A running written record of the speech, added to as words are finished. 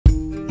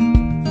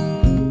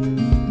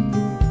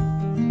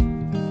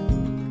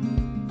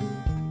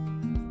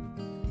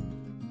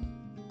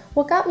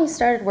What got me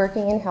started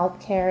working in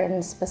healthcare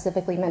and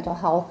specifically mental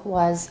health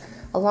was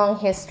a long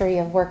history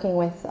of working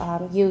with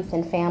youth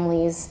and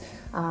families,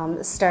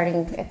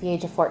 starting at the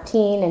age of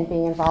 14 and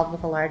being involved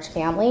with a large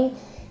family,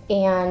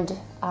 and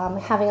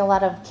having a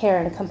lot of care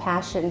and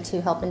compassion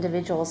to help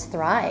individuals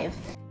thrive.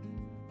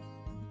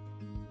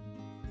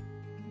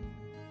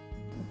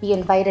 Be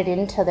invited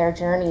into their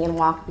journey and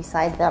walk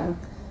beside them,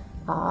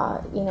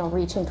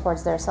 reaching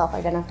towards their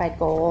self-identified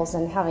goals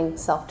and having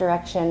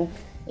self-direction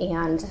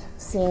and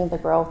seeing the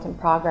growth and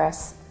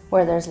progress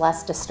where there's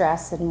less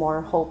distress and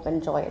more hope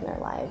and joy in their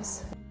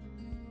lives.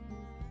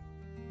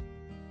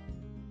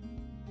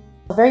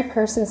 Very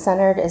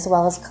person-centered as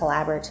well as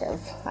collaborative.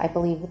 I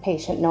believe the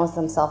patient knows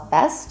themselves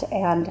best,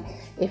 and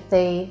if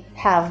they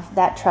have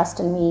that trust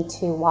in me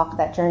to walk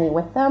that journey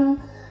with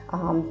them,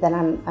 then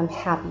I'm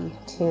happy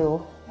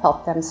to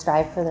help them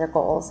strive for their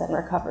goals and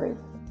recovery.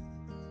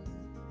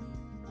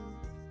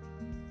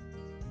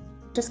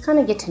 Just kind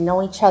of get to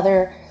know each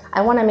other. I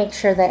want to make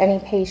sure that any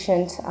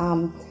patient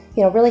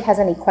really has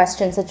any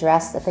questions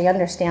addressed, that they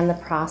understand the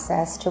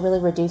process, to really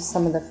reduce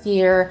some of the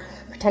fear,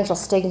 potential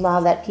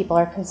stigma that people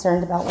are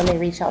concerned about when they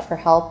reach out for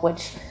help,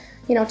 which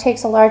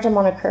takes a large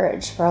amount of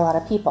courage for a lot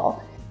of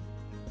people.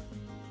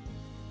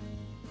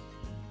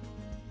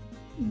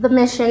 The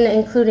mission,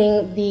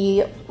 including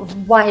the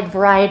wide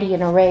variety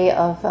and array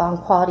of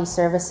quality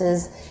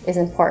services, is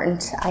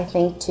important, I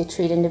think, to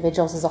treat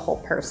individuals as a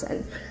whole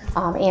person,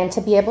 and to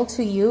be able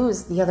to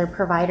use the other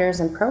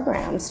providers and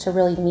programs to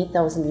really meet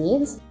those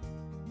needs.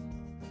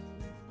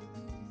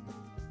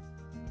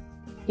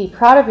 Be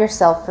proud of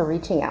yourself for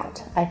reaching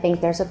out. I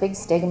think there's a big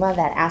stigma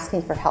that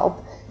asking for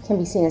help can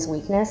be seen as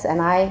weakness,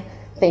 and I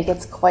think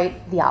it's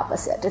quite the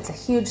opposite. It's a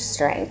huge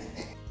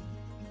strength.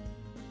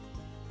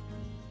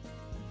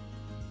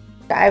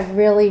 I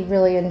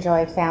really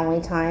enjoy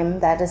family time.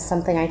 That is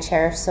something I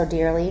cherish so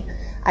dearly.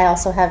 I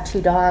also have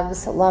 2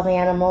 dogs, love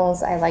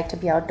animals, I like to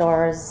be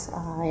outdoors,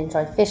 I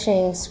enjoy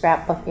fishing,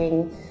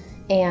 scrapbooking,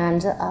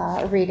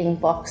 and reading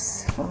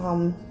books.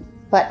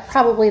 But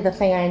probably the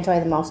thing I enjoy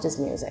the most is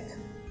music.